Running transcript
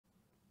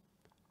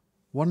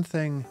One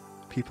thing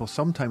people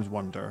sometimes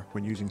wonder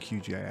when using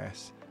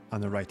QGIS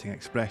and they're writing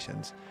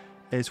expressions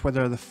is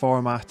whether the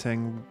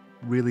formatting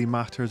really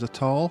matters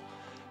at all.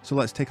 So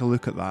let's take a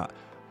look at that.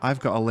 I've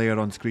got a layer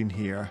on screen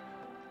here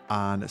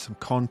and it's some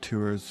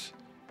contours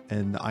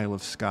in the Isle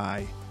of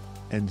Skye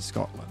in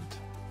Scotland.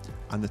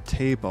 And the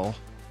table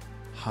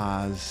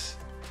has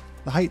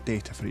the height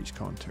data for each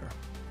contour.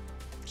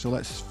 So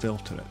let's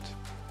filter it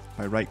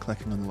by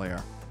right-clicking on the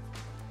layer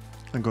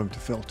and going to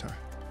filter.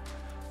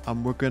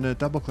 And we're going to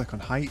double click on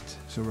height,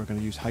 so we're going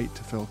to use height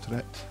to filter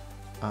it,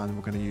 and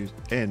we're going to use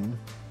in,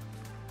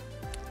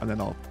 and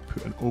then I'll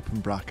put an open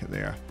bracket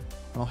there.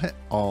 I'll hit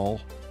all,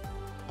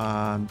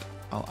 and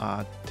I'll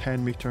add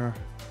 10 meter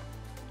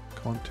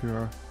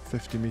contour,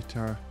 50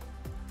 meter,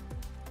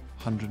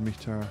 100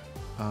 meter,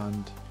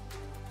 and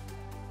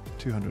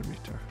 200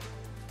 meter.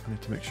 I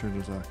need to make sure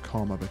there's a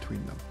comma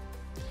between them.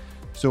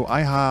 So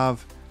I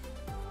have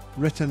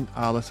written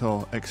a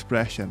little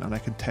expression and I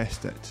can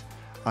test it,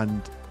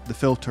 and the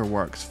filter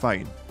works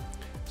fine.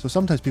 So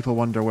sometimes people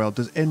wonder, well,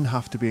 does in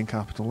have to be in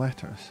capital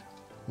letters?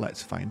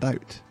 Let's find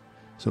out.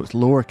 So it's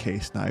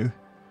lowercase now.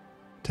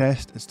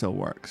 Test, it still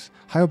works.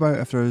 How about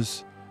if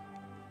there's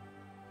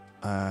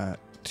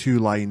 2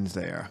 lines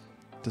there?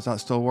 Does that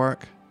still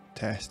work?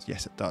 Test,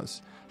 yes it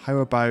does. How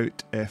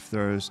about if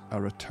there's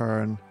a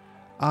return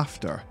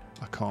after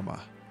a comma?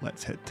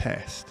 Let's hit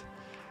test.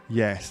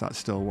 Yes, that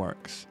still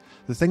works.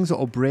 The things that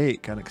will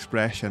break an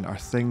expression are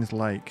things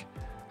like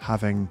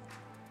having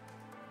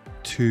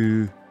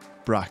 2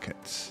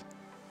 brackets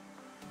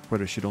where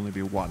there should only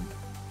be 1.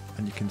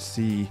 And you can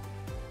see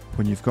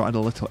when you've got a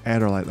little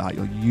error like that,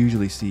 you'll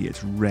usually see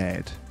it's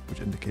red,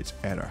 which indicates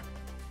error.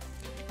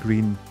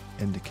 Green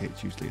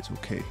indicates usually it's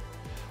okay.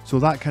 So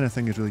that kind of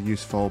thing is really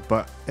useful,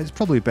 but it's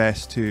probably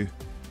best to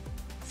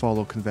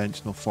follow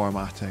conventional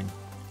formatting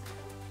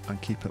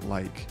and keep it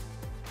like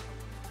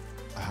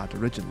I had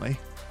originally.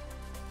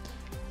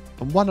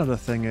 And one other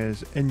thing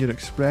is, in your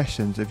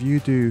expressions, if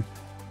you do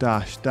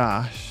dash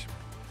dash,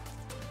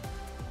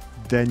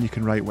 then you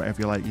can write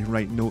whatever you like. You can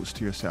write notes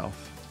to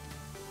yourself.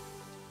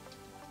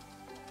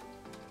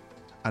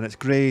 And it's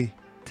grey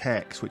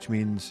text, which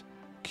means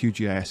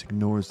QGIS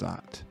ignores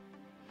that.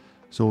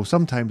 So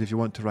sometimes if you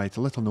want to write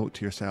a little note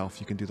to yourself,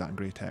 you can do that in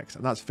grey text.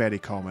 And that's very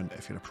common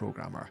if you're a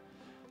programmer.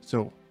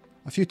 So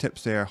a few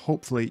tips there.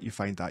 Hopefully you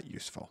find that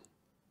useful.